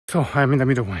So I'm in the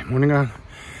middle of my morning run,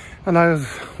 and I was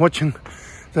watching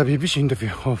the BBC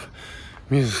interview of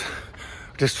Ms.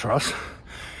 Liz Truss.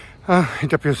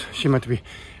 It appears she might be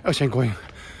actually going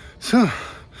soon.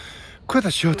 Quite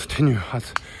a short tenure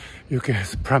as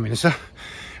UK's Prime Minister.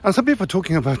 And some people are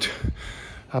talking about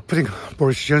putting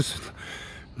Boris Johnson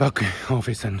back in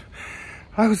office. And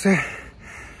I would say,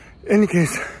 in any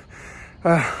case,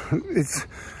 it's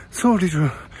so little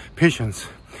patience.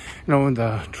 You know,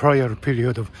 the trial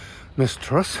period of Ms.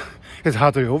 Truss is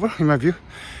hardly over, in my view.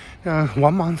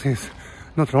 1 month is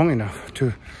not long enough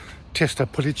to test a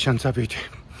politician's ability.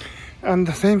 And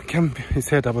the same can be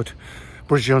said about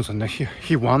Boris Johnson.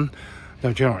 He won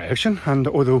the general election, and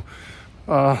although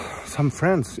some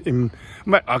friends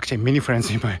actually many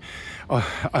friends in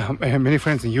many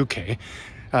friends in UK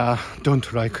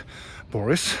don't like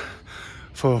Boris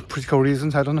for political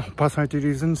reasons, I don't know, personality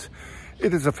reasons,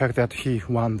 it is the fact that he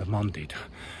won the mandate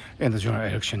in the general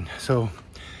election. So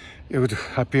it would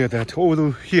appear that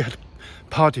although he had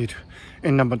partied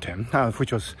in number 10,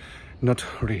 which was not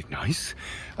really nice,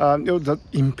 the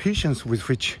impatience with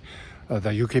which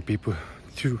the UK people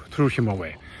threw him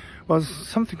away was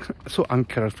something so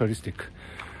uncharacteristic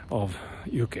of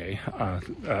UK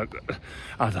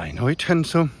as I know it. And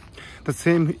so the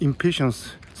same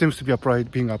impatience seems to be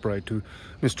being applied to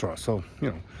Ms. Truss. So, you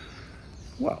know,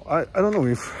 well, I don't know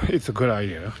if it's a good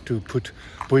idea to put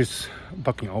Boris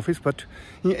back in office, but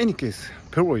in any case,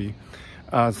 probably,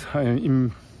 as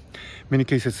in many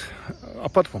cases,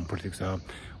 apart from politics,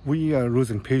 we are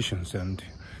losing patience, and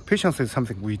patience is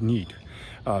something we need.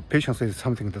 Patience is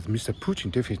something that Mr.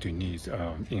 Putin definitely needs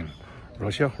in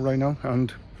Russia right now,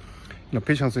 and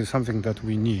patience is something that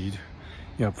we need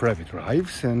in our private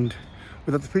lives, and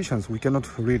without patience, we cannot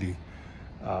really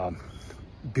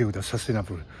build a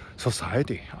sustainable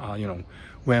society.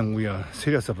 When we are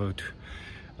serious about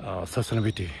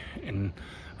sustainability in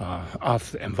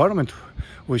Earth's environment,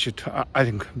 we should, I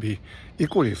think, be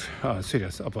equally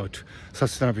serious about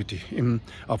sustainability in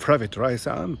our private lives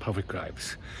and public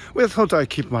lives. Well, I thought I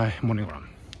keep my morning run.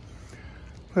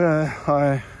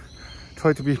 I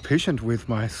try to be patient with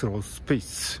my slow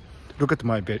pace. Look at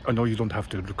my belly. Oh, no, you don't have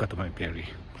to look at my belly.